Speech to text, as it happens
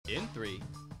In 3,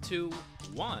 2,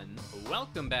 1,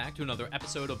 welcome back to another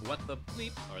episode of What the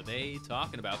Bleep Are They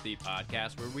Talking About, the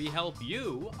podcast where we help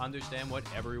you understand what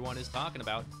everyone is talking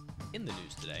about in the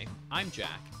news today. I'm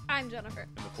Jack. I'm Jennifer.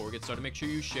 And before we get started, make sure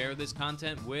you share this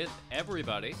content with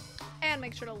everybody. And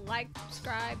make sure to like,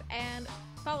 subscribe, and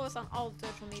follow us on all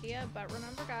social media. But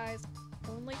remember, guys,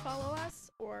 only follow us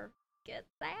or get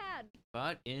sad.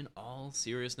 But in all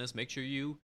seriousness, make sure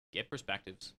you get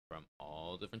perspectives from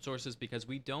all different sources because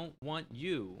we don't want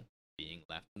you being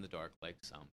left in the dark like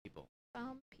some people.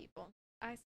 Some people.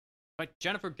 But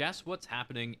Jennifer, guess what's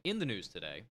happening in the news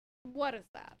today? What is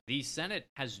that? The Senate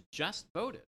has just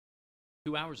voted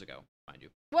 2 hours ago, mind you.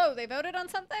 Whoa, they voted on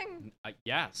something?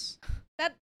 Yes.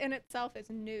 That in itself is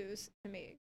news to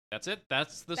me. That's it.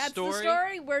 That's the That's story. the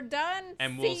story. We're done.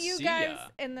 And see we'll you see guys ya.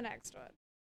 in the next one.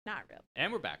 Not really.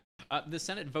 And we're back. The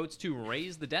Senate votes to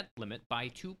raise the debt limit by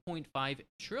 $2.5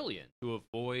 trillion to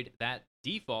avoid that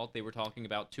default they were talking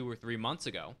about 2 or 3 months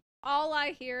ago. All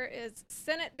I hear is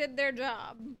Senate did their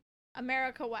job.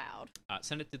 America wowed.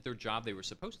 Senate did their job they were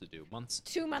supposed to do 2 months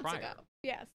prior. ago.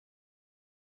 Yes.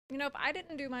 You know, if I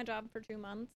didn't do my job for 2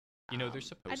 months, You know, they're I'd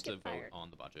supposed to get vote fired. on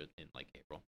the budget in, like,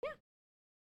 April.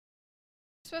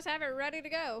 Supposed to have it ready to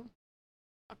go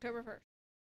October 1st.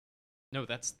 No,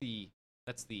 that's the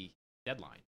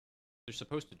deadline. They're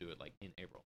supposed to do it, like, in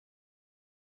April.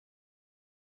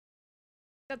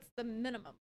 That's the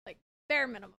minimum, like bare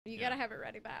minimum. You Yeah. gotta have it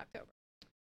ready by October.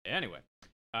 Anyway,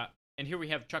 and here we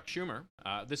have Chuck Schumer.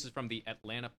 This is from the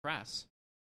Atlanta Press,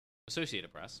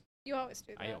 Associated Press. You always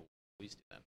do that. I always do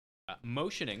that.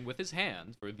 Motioning with his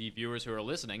hand, for the viewers who are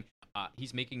listening,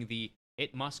 he's making the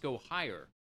 "it must go higher"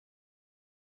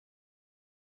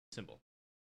 symbol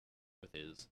with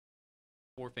his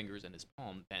four fingers and his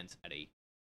palm bent at a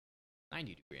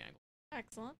 90-degree angle.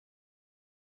 Excellent.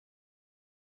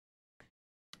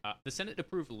 The Senate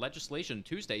approved legislation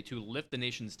Tuesday to lift the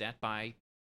nation's debt by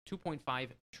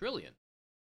 $2.5 trillion,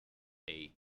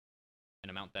 an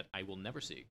amount that I will never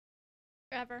see.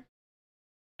 Ever.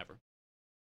 Ever.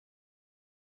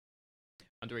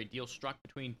 Under a deal struck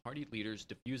between party leaders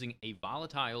diffusing a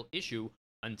volatile issue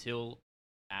until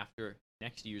after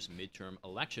next year's midterm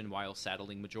election while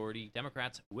saddling majority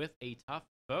Democrats with a tough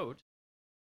vote.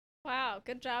 Wow,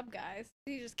 good job, guys.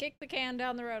 You just kick the can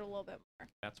down the road a little bit more.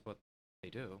 That's what they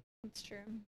do. That's true.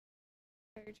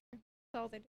 Very true. That's all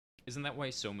they do. Isn't that why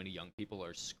so many young people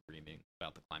are screaming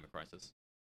about the climate crisis?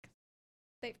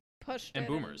 They pushed And it.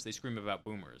 boomers. They scream about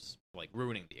boomers, like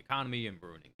ruining the economy and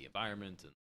ruining the environment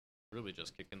and really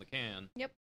just kicking the can.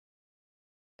 Yep.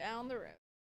 Down the road.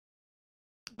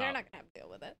 They're not going to have to deal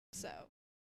with it, so.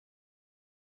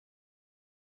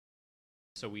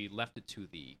 So we left it to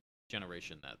the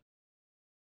generation that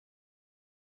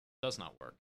does not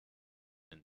work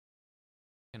and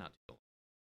cannot do it.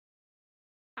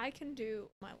 I can do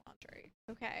my laundry,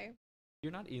 okay?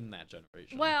 You're not in that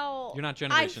generation. Well, You're not I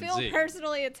Generation feel Z.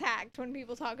 personally attacked when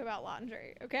people talk about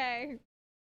laundry, okay?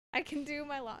 I can do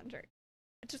my laundry.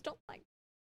 I just don't like.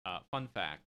 Fun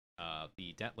fact,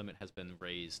 the debt limit has been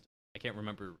raised, I can't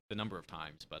remember the number of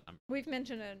times, but We've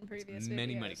mentioned it in previous videos.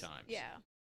 many, many times. Yeah.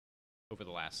 over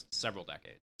the last several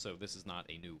decades. So this is not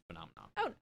a new phenomenon.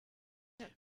 Oh, no.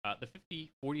 The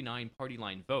 50-49 party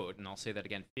line vote, and I'll say that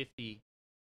again, 50-49,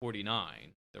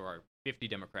 there are 50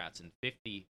 Democrats and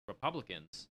 50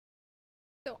 Republicans.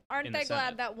 So aren't in the they glad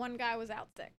Senate. that one guy was out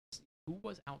sick? Who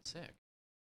was out sick?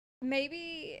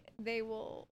 Maybe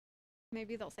they'll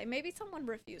say, maybe someone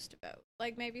refused to vote.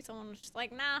 Like, maybe someone was just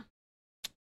like, nah,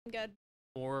 I'm good.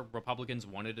 Or Republicans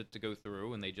wanted it to go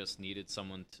through and they just needed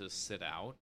someone to sit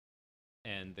out,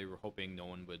 and they were hoping no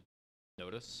one would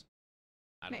notice.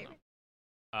 I don't Maybe.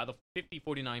 know. The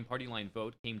 50-49 party line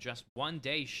vote came just 1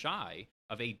 day shy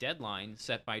of a deadline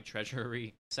set by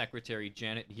Treasury Secretary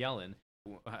Janet Yellen,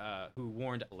 who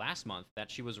warned last month that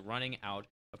she was running out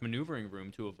of maneuvering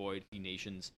room to avoid the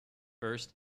nation's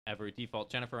first ever default.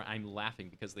 Jennifer, I'm laughing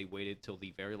because they waited till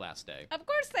the very last day. Of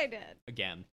course they did.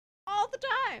 Again. All the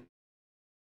time.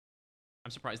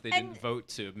 I'm surprised they And- didn't vote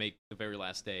to make the very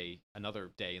last day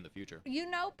another day in the future. You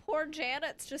know, poor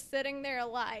Janet's just sitting there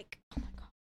like, oh my God,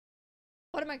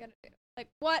 what am I going to do? Like,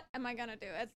 what am I going to do?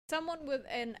 As someone with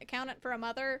an accountant for a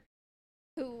mother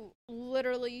who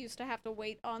literally used to have to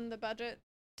wait on the budget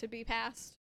to be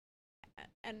passed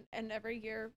and every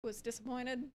year was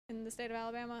disappointed in the state of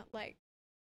Alabama, like,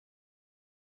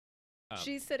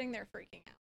 she's sitting there freaking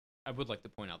out I would like to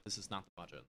point out this is not the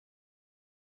budget.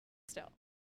 still.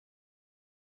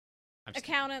 I'm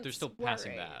Accountants they're still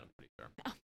passing worry. that, I'm pretty sure.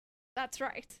 That's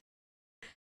right.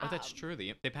 Oh, that's true.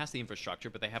 They passed the infrastructure,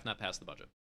 but they have not passed the budget.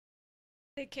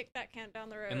 they kicked that can down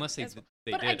the road. Unless they but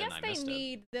did, I guess and I they missed it.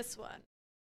 need this one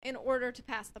in order to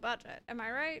pass the budget. Am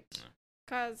I right? Yeah.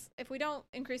 Because if we don't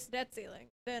increase the debt ceiling,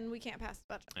 then we can't pass the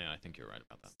budget. Yeah, I think you're right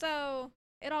about that. So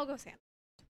it all goes hand.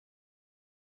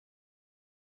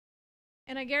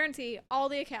 And I guarantee all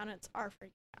the accountants are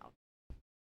freaking out.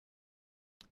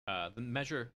 The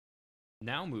measure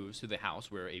now moves to the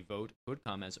House, where a vote could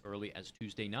come as early as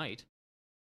Tuesday night,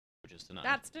 which is tonight.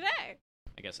 That's today.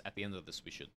 I guess at the end of this,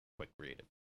 we should quick read it.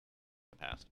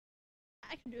 Passed.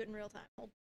 I can do it in real time.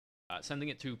 Hold. Sending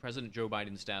it to President Joe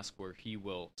Biden's desk, where he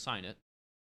will sign it,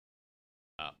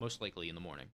 most likely in the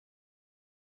morning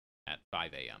at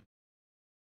 5 a.m.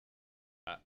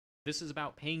 This is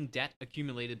about paying debt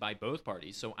accumulated by both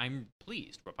parties, so I'm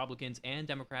pleased Republicans and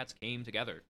Democrats came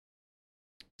together,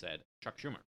 said Chuck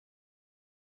Schumer.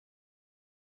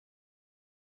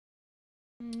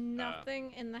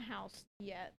 Nothing in the House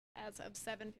yet as of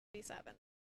 7:57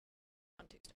 on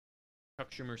Tuesday.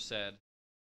 Chuck Schumer said,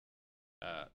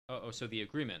 so the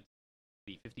agreement,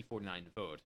 the 50-49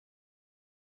 vote,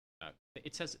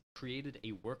 it says created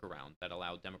a workaround that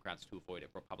allowed Democrats to avoid a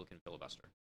Republican filibuster.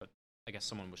 But I guess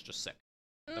someone was just sick.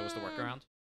 That was the workaround?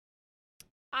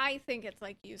 I think it's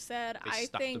like you said. They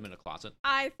stuffed them in a closet.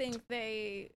 I think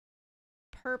they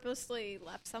purposely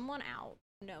left someone out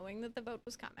knowing that the vote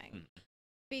was coming.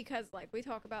 Because, like we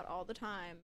talk about all the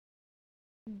time,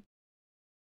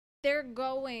 they're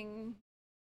going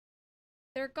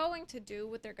to do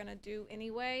what they're going to do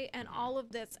anyway, and all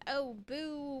of this, oh,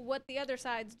 boo, what the other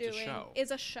side's doing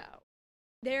is a show.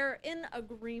 They're in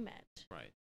agreement.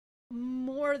 Right.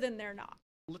 More than they're not.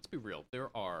 Let's be real. There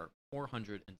are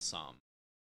 400 and some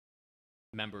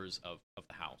members of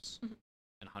the House, and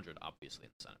 100, obviously, in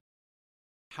the Senate.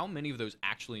 How many of those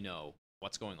actually know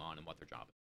what's going on and what their job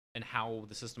is, and how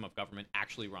the system of government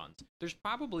actually runs? There's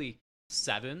probably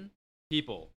 7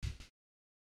 people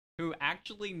who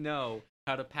actually know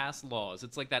how to pass laws.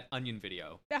 It's like that Onion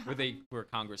video where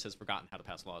Congress has forgotten how to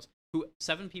pass laws.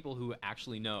 7 people who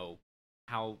actually know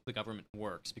how the government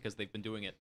works because they've been doing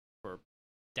it for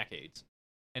decades,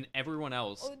 and everyone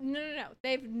else. Oh, no.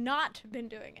 They've not been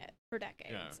doing it for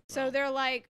decades. Yeah, so they're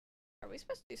like, "Are we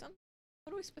supposed to do something?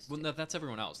 What are we supposed to do?" Well, no, that's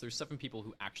everyone else. There's 7 people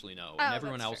who actually know, and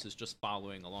everyone else is just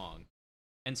following along.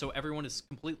 And so everyone is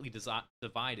completely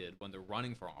divided when they're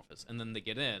running for office, and then they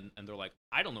get in, and they're like,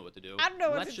 I don't know what to do. I don't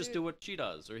know what to do. Let's just do what she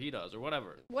does, or he does, or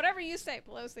whatever. Whatever you say,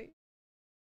 Pelosi.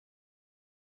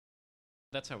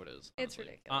 That's how it is. It's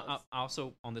honestly. ridiculous.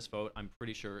 Also, on this vote, I'm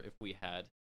pretty sure if we had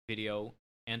video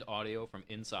and audio from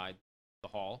inside the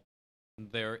hall,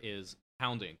 there is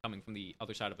pounding coming from the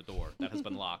other side of a door that has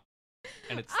been locked.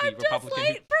 And it's the I'm Republican. just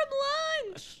late from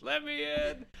lunch. Let me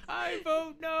in. I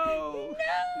vote no.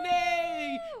 No.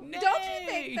 Nay. Nay. Don't you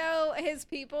think though his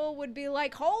people would be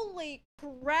like, "Holy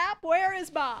crap, where is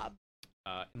Bob?"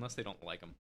 Unless they don't like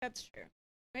him. That's true.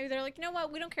 Maybe they're like, "You know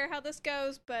what? We don't care how this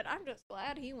goes, but I'm just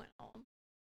glad he went home."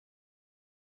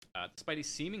 Despite a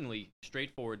seemingly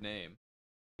straightforward name,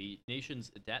 the nation's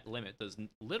debt limit does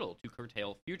little to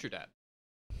curtail future debt.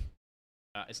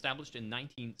 Established in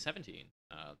 1917,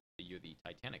 the year the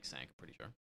Titanic sank, I'm pretty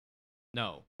sure.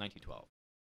 No, 1912.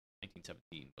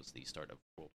 1917 was the start of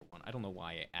World War I. I don't know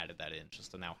why I added that in,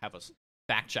 just to now have us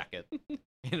fact check it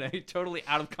in a totally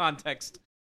out of context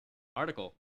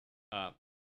article.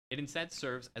 It instead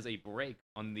serves as a brake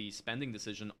on the spending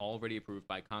decision already approved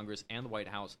by Congress and the White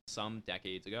House some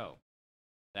decades ago.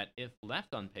 That, if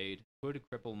left unpaid, could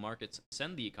cripple markets,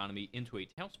 send the economy into a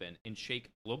tailspin, and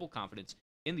shake global confidence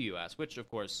in the U.S., which, of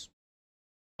course,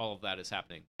 all of that is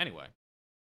happening anyway.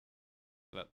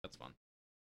 That's fun.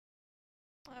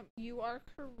 You are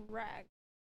correct.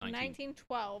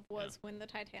 1912 was when the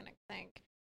Titanic sank,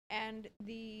 and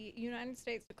the United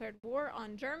States declared war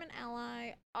on German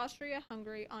ally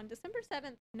Austria-Hungary on December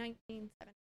 7th,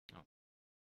 1970. Oh.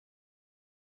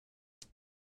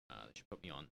 They should put me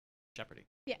on Jeopardy.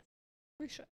 Yes, we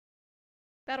should.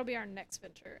 That'll be our next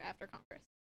venture after Congress.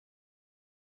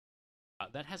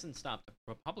 That hasn't stopped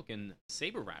Republican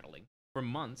saber rattling. For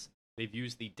months, they've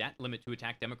used the debt limit to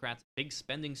attack Democrats' big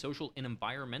spending, social, and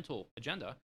environmental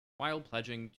agenda, while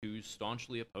pledging to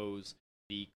staunchly oppose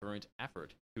the current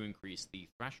effort to increase the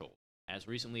threshold. As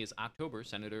recently as October,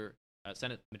 Senate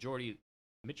Majority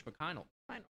Mitch McConnell.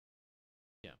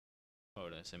 Yeah. Oh,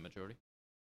 did I say majority?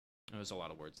 There's a lot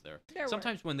of words there.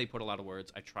 Sometimes when they put a lot of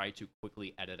words, I try to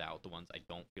quickly edit out the ones I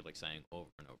don't feel like saying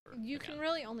over and over. You can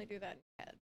really only do that in your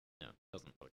head. Yeah, it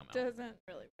doesn't really come out. Doesn't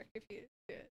really work if you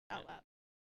do it out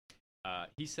loud.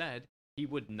 He said he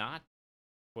would not,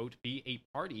 quote, be a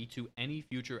party to any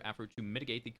future effort to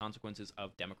mitigate the consequences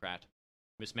of Democrat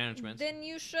mismanagement. Then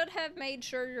you should have made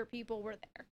sure your people were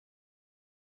there.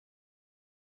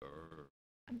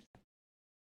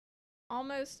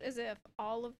 Almost as if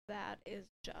all of that is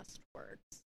just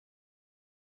words.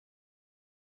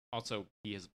 Also,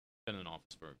 he has been in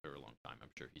office for a very long time. I'm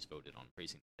sure he's voted on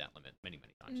raising the debt limit many,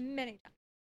 many times. Many times.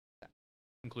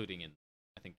 Including in,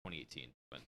 I think, 2018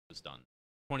 when it was done.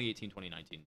 2018,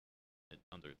 2019,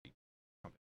 under the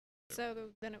Trump. So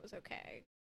then it was okay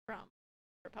from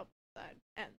the Republican side,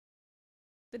 and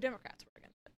the Democrats were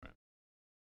against it. Right.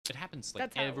 It happens like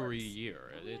That's how it every works.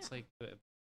 year. Oh, It's yeah. like the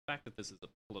fact that this is a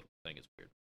political thing is weird.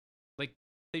 Like,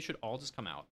 they should all just come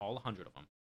out, all 100 of them,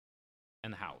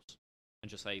 and the House, and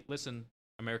just say, listen,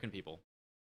 American people,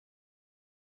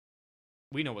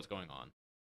 we know what's going on.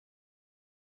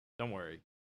 Don't worry.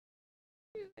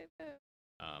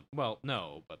 Well,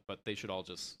 no, but they should all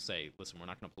just say, listen, we're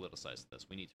not going to politicize this.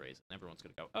 We need to raise it. And everyone's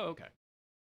going to go, oh, okay.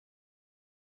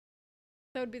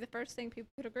 That would be the first thing people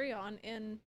could agree on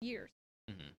in years.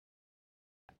 Mm-hmm.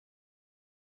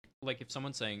 Like, if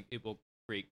someone's saying it will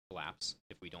create collapse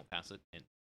if we don't pass it, and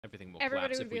everything will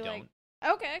Everybody collapse would if we be like,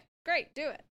 don't. okay, great, do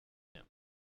it.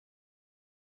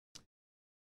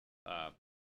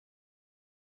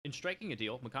 In striking a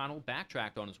deal, McConnell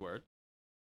backtracked on his word,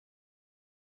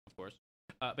 of course,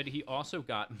 but he also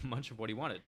got much of what he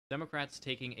wanted. Democrats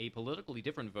taking a politically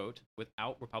different vote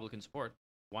without Republican support,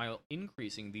 while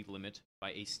increasing the limit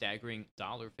by a staggering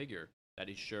dollar figure that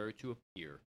is sure to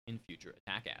appear in future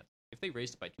attack ads. If they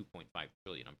raised it by $2.5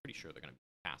 trillion, I'm pretty sure they're going to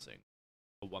be passing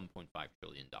a $1.5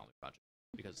 trillion budget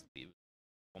because the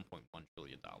 $1.1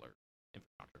 trillion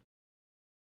infrastructure.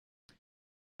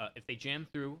 If they jam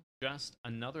through just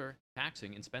another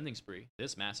taxing and spending spree,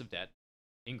 this massive debt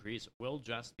increase will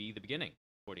just be the beginning,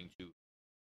 according to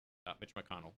Mitch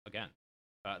McConnell again.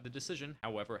 The decision,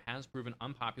 however, has proven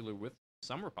unpopular with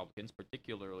some Republicans,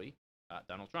 particularly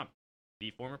Donald Trump. The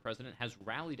former president has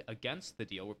rallied against the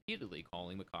deal, repeatedly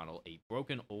calling McConnell a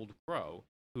broken old crow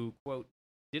who, quote,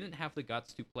 didn't have the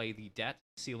guts to play the debt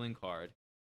ceiling card,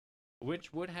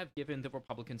 which would have given the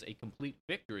Republicans a complete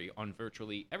victory on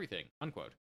virtually everything,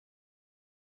 unquote.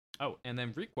 Oh, and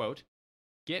then requote,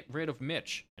 get rid of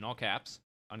Mitch, in all caps,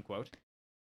 unquote,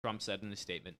 Trump said in a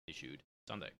statement issued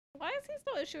Sunday. Why is he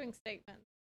still issuing statements?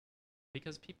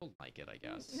 Because people like it, I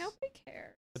guess. Nobody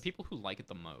cares. The people who like it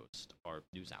the most are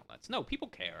news outlets. No, people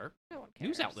care. No one cares.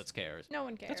 News outlets cares. No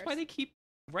one cares. That's why they keep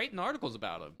writing articles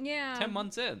about him. Yeah. 10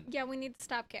 months in. Yeah, we need to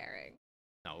stop caring.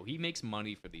 No, he makes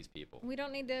money for these people. We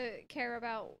don't need to care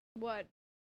about what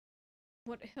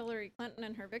Hillary Clinton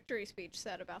in her victory speech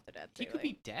said about the debt He ceiling. could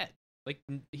be dead. Like,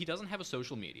 he doesn't have a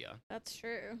social media. That's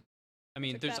true. I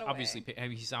mean, Took there's that obviously, away. I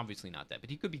mean, he's obviously not dead, but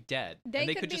he could be dead. They and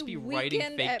they could just be be writing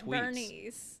Weekend fake at tweets.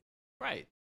 Bernie's. Right.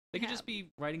 They could Yeah. just be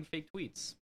writing fake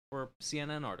tweets or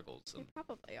CNN articles. They And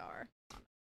probably are.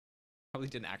 probably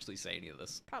didn't actually say any of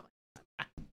this. Probably.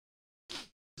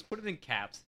 Just put it in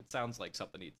caps. It sounds like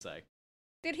something he'd say.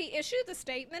 Did he issue the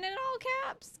statement in all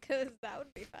caps? Because that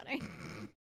would be funny.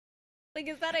 Like,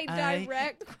 is that a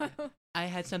direct quote? I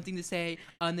had something to say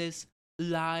on this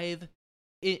live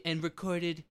and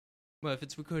recorded. Well, if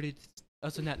it's recorded, it's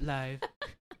also not live.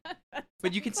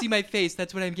 But you can see my face.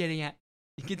 That's what I'm getting at.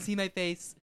 You can see my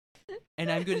face.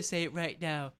 And I'm going to say it right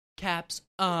now. Caps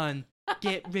on.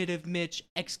 Get rid of Mitch.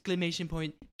 Exclamation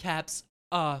point. Caps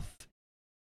off.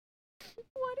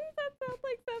 Why does that sound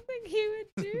like something he would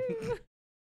do?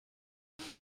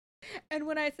 And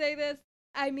when I say this,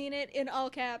 I mean it in all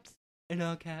caps. In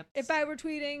all caps. If I were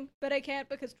tweeting, but I can't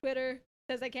because Twitter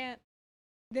says I can't,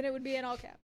 then it would be in all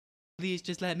caps. Please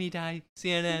just let me die.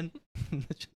 CNN.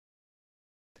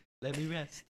 Let me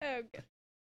rest. Oh, good.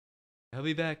 I'll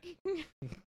be back.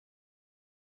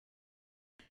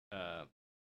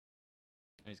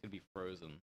 He's gonna be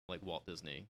frozen like Walt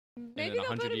Disney. Maybe they'll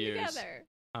 100 put them years. together.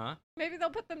 Huh? Maybe they'll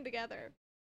put them together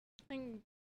and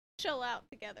chill out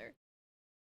together.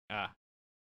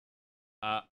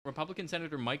 Republican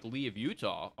Senator Mike Lee of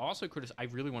Utah also criticized. I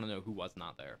really want to know who was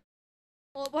not there.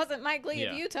 Well, it wasn't Mike Lee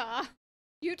of Yeah. Utah.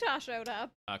 Utah showed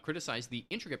up. Criticized the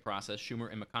intricate process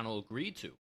Schumer and McConnell agreed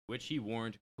to, which he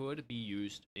warned could be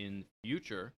used in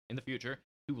the future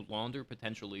to launder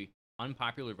potentially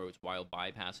unpopular votes while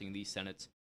bypassing the Senate's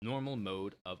normal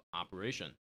mode of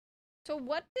operation. So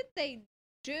what did they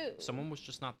do? Someone was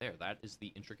just not there. That is the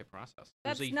intricate process.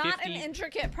 There's That's a not 50 an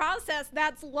intricate process.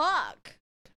 That's luck.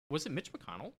 Was it Mitch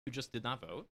McConnell who just did not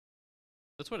vote?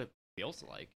 That's what it feels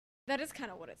like. That is kind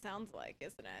of what it sounds like,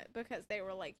 isn't it? Because they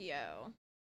were like, yo,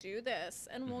 do this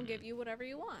and we'll Mhm. give you whatever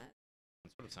you want.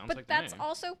 That's what it sounds But like that's to me.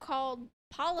 also called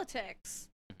politics.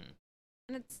 Mhm.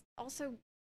 And it's also,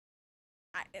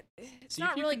 it's See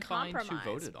not if you really can find who compromise.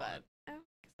 voted but, on it. Oh, I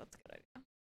guess that's a good idea.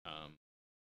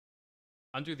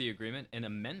 Under the agreement, an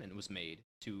amendment was made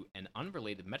to an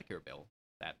unrelated Medicare bill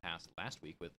that passed last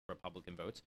week with Republican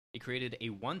votes. It created a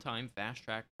one-time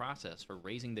fast-track process for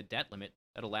raising the debt limit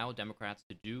that allowed Democrats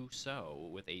to do so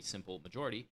with a simple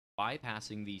majority,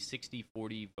 bypassing the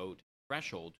 60-40 vote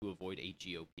threshold to avoid a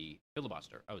GOP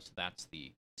filibuster. Oh, so that's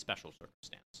the special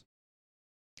circumstance.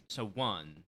 So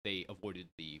one, they avoided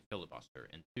the filibuster,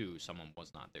 and two, someone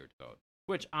was not there to vote.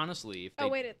 Which, honestly, if they... Oh,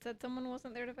 wait, it said someone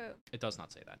wasn't there to vote. It does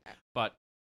not say that. Okay. But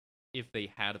if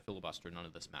they had a filibuster, none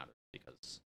of this matters,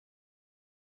 because...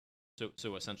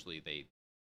 So essentially, they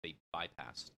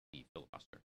bypassed the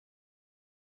filibuster.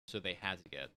 So they had to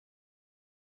get...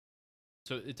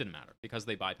 So it didn't matter. Because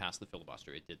they bypassed the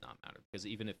filibuster, it did not matter. Because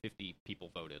even if 50 people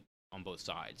voted on both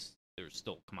sides, there's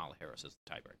still Kamala Harris as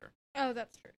the tiebreaker. Oh,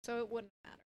 that's true. So it wouldn't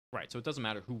matter. Right, so it doesn't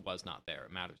matter who was not there.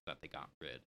 It matters that they got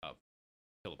rid of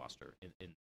filibuster in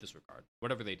this regard.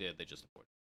 Whatever they did, they just avoided.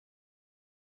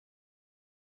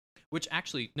 Which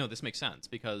actually, no, this makes sense,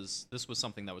 because this was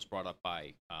something that was brought up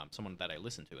by someone that I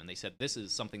listened to, and they said this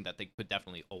is something that they could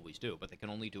definitely always do, but they can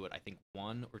only do it, I think,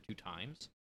 1 or 2 times.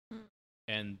 Hmm.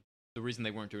 And the reason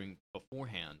they weren't doing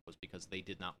beforehand was because they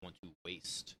did not want to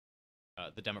waste,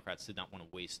 the Democrats did not want to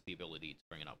waste the ability to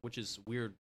bring it up, which is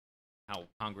weird how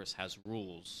Congress has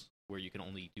rules where you can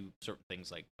only do certain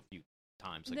things like a few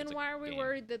times. Like Then why are we game.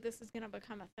 worried that this is going to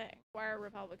become a thing? Why are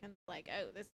Republicans like, oh,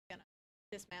 this is going to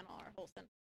dismantle our whole system?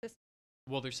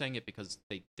 Well, they're saying it because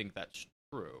they think that's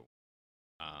true.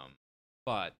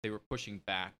 But they were pushing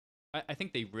back. I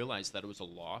think they realized that it was a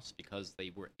loss because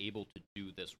they were able to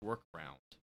do this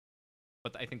workaround.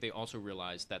 But I think they also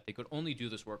realized that they could only do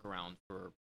this workaround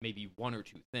for maybe 1 or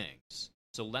 2 things.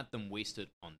 So let them waste it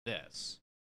on this.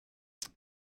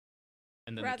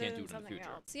 And then Rather they can't do than it in the something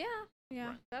future. else. Yeah,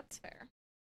 Right. that's fair.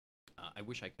 I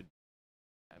wish I could.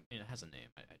 I mean, it has a name.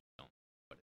 I just don't.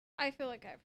 I feel like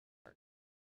I've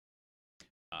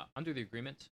Under the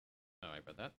agreement, I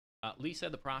read that. Lee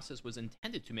said the process was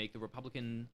intended to make the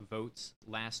Republican votes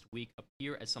last week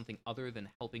appear as something other than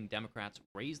helping Democrats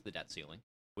raise the debt ceiling,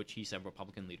 which he said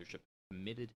Republican leadership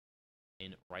committed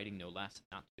in writing no less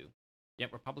not to.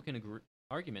 Yet Republican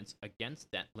arguments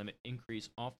against debt limit increase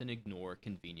often ignore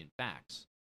convenient facts.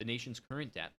 The nation's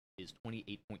current debt is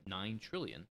 $28.9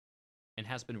 trillion and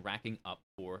has been racking up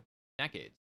for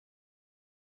decades.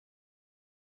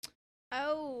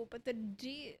 Oh, but the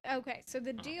deal. Okay, so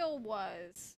the deal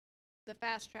was the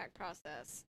fast track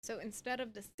process. So instead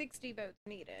of the 60 votes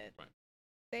needed, Right.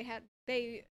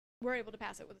 they were able to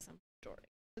pass it with a simple majority.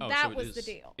 So Oh, that so it was the is-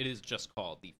 deal. It is just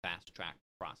called the fast track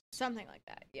process. Something like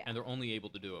that. Yeah. And they're only able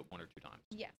to do it 1 or 2 times.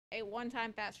 Yes, a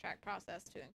one-time fast track process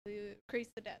to increase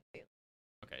the debt ceiling.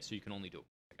 Okay, so you can only do it,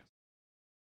 I guess.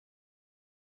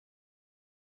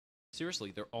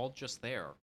 Seriously, they're all just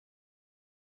there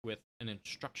with an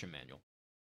instruction manual.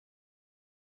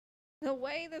 The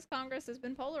way this Congress has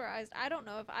been polarized, I don't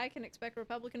know if I can expect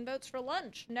Republican votes for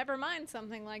lunch. Never mind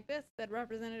something like this, said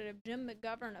Representative Jim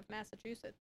McGovern of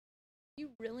Massachusetts. You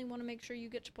really want to make sure you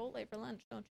get Chipotle for lunch,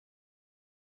 don't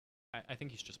you? I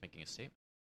think he's just making a statement.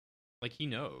 Like, he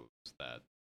knows that,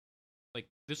 like,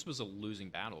 this was a losing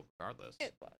battle regardless.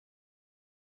 It was.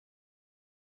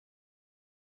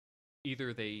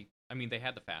 Either they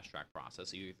had the fast track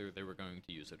process. Either they were going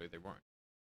to use it or they weren't.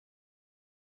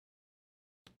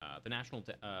 The national,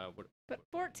 But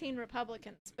 14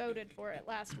 Republicans voted for it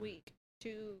last week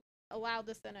to allow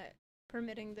the Senate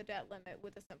permitting the debt limit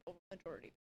with a simple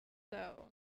majority. So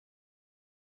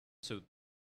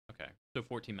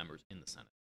 14 members in the Senate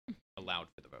allowed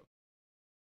for the vote.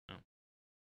 Oh.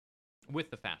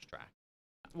 With the fast track.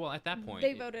 Well, at that point,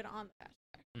 they voted on the fast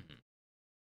track. Mm-hmm.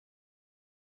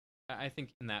 I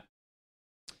think in that,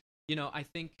 I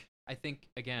think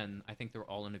again, I think they're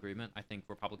all in agreement. I think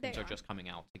Republicans They are are. just coming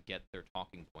out to get their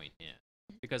talking point in,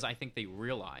 because I think they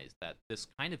realize that this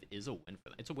kind of is a win for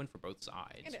them. It's a win for both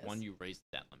sides. It is. One, you raise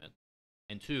the debt limit,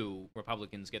 and two,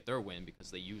 Republicans get their win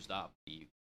because they used up the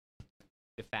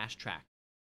fast track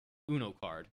Uno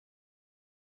card.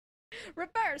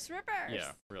 Reverse.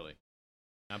 Yeah, really.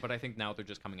 But I think now they're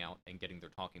just coming out and getting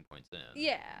their talking points in.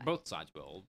 Yeah. Both sides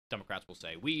will. Democrats will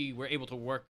say, we were able to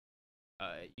work,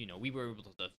 we were able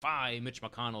to defy Mitch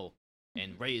McConnell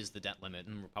and raise the debt limit.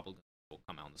 And Republicans will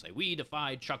come out and say, we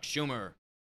defied Chuck Schumer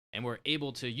and we're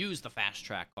able to use the fast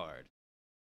track card.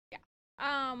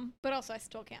 But also I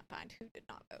still can't find who did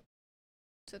not vote.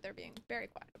 So they're being very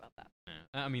quiet about that.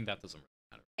 I mean, that doesn't really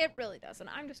matter. It really doesn't.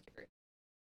 I'm just curious.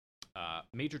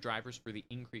 Major drivers for the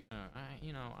increase.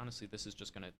 Honestly, this is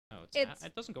just gonna.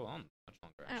 It doesn't go on much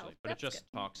longer actually, but it that's just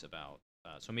good. talks about.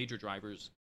 So major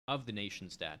drivers of the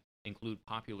nation's debt include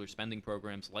popular spending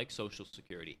programs like Social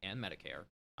Security and Medicare,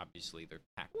 obviously they're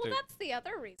Well, that's the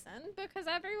other reason, because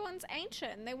everyone's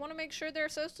ancient. And they want to make sure their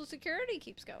Social Security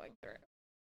keeps going through.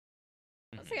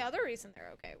 That's the other reason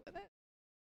they're okay with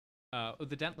it.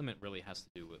 The debt limit really has to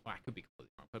do with. Well, I could be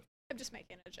completely wrong, but I'm just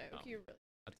making a joke. Oh. You really.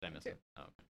 did I miss it? Oh,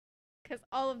 okay. Because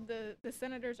all of the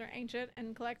senators are ancient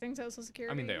and collecting Social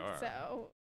Security. they are.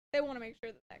 So they want to make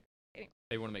sure that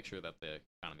They want to make sure that the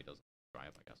economy doesn't dry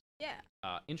up, I guess.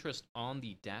 yeah. Interest on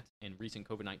the debt and recent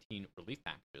COVID-19 relief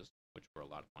packages, which were a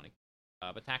lot of money.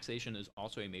 But taxation is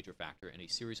also a major factor, and a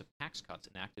series of tax cuts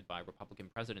enacted by Republican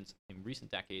presidents in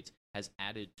recent decades has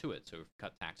added to it. So if you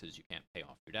cut taxes, you can't pay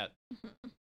off your debt.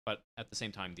 But at the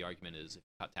same time, the argument is if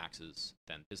you cut taxes,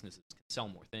 then businesses can sell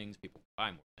more things, people can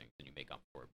buy more things, and you make up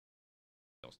for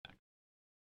sales tax.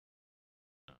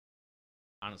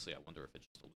 Honestly, I wonder if it's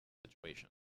just a situation.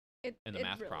 And the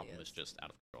math really problem is just out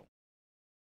of control.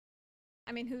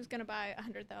 I mean, who's going to buy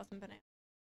 100,000 bananas?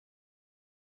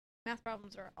 Math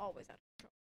problems are always out of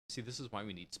control. See, this is why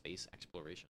we need space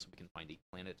exploration, so we can find a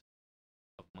planet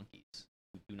of monkeys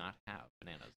who do not have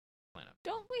bananas on the planet.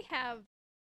 Don't we have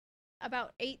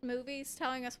about 8 movies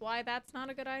telling us why that's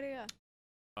not a good idea?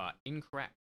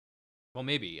 Incorrect. Well,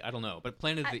 maybe. I don't know. But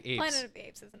Planet of the Apes... Planet of the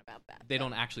Apes isn't about that. They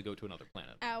don't actually go to another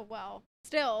planet. Oh, well.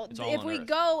 Still, It's all if on we Earth.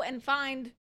 go and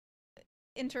find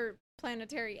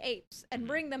interplanetary apes and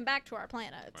bring them back to our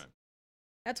planet, Right.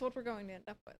 that's what we're going to end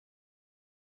up with.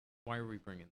 Why are we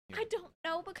bringing them I don't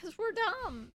know, because we're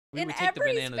dumb. We In would take the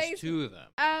every bananas space- to them.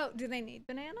 Oh, do they need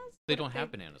bananas? They What don't if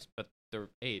have bananas, but they're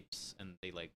apes, and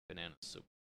they like bananas,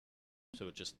 so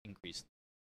it just increased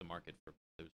the market for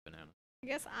those bananas. I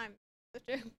guess I'm the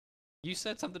joke. You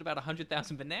said something about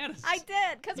 100,000 bananas. I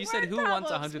did, because You said who wants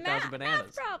 100,000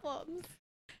 bananas? Math problems.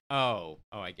 Oh,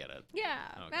 I get it. Yeah,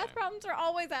 Okay. math problems are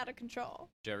always out of control.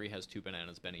 Jerry has 2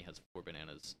 bananas. Benny has 4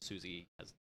 bananas. Susie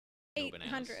has no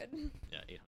bananas. 800. Yeah,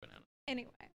 800 bananas.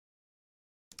 Anyway,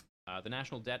 The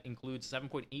national debt includes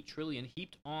 $7.8 trillion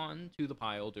heaped on to the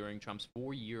pile during Trump's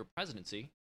 4-year presidency,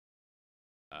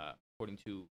 according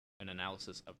to an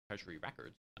analysis of Treasury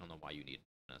records. I don't know why you need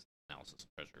an analysis of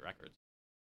Treasury records.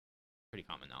 Pretty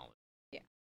common knowledge. Yeah.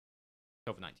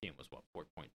 COVID-19 was what,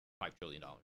 $4.5 trillion.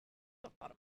 the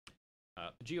bottom.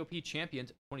 The GOP championed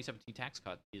 2017 tax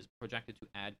cut is projected to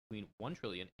add between $1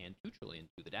 trillion and $2 trillion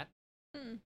to the debt,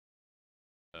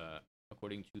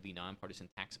 according to the Nonpartisan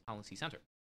Tax Policy Center.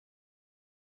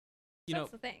 That's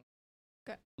the thing.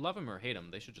 Love him or hate him,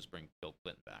 they should just bring Bill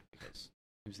Clinton back because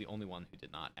he was the only one who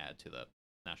did not add to the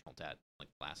national debt like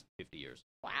the last 50 years.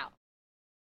 Wow.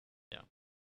 Yeah.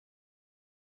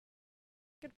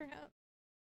 Good for him.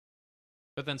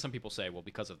 But then some people say, well,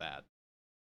 because of that,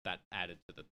 that added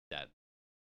to the debt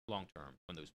long term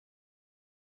when those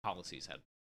policies had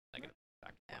negative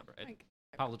impact. Yeah, Whatever.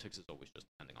 Politics is always just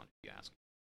depending on who you ask.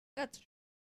 That's true.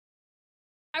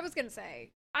 I was going to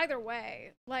say, either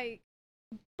way, like,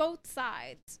 both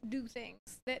sides do things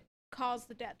that cause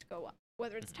the debt to go up,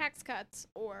 whether it's tax cuts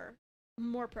or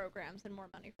more programs and more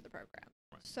money for the program.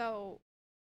 Right. So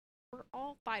we're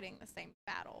all fighting the same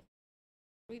battle.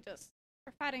 We're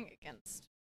fighting against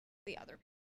the other.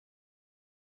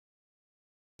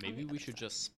 Maybe the we other should side.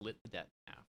 just split the debt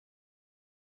in half.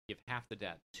 Give half the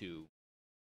debt to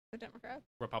The Democrats.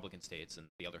 Republican states and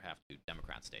the other half to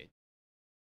Democrat states,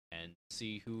 and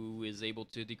see who is able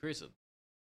to decrease it.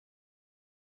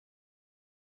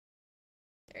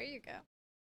 There you go.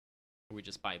 Or we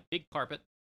just buy a big carpet,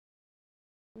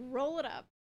 Roll it up.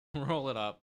 roll it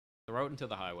up, throw it into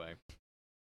the highway.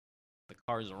 The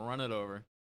cars run it over.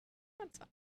 That's fine.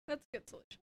 That's a good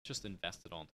solution. Just invest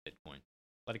it all into Bitcoin.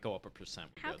 Let it go up 1%. we're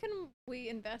How good. can we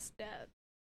invest debt?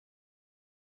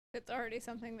 It's already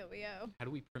something that we owe. How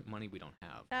do we print money we don't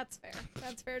have? That's fair.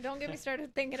 That's fair. Don't get me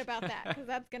started thinking about that because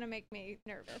that's going to make me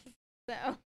nervous.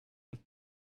 So.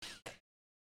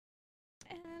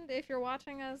 And if you're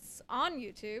watching us on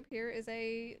YouTube, here is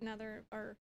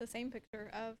the same picture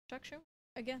of Chuck Schumer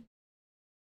again.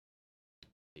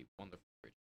 A wonderful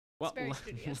creature. Well, very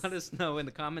studious. let us know in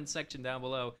the comments section down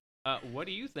below. What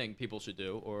do you think people should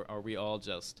do, or are we all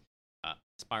just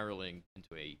spiraling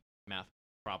into a math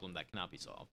problem that cannot be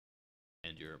solved?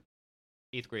 And your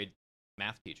 8th grade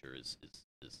math teacher is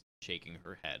shaking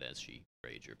her head as she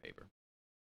grades your paper.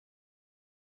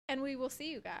 And we will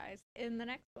see you guys in the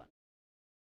next one.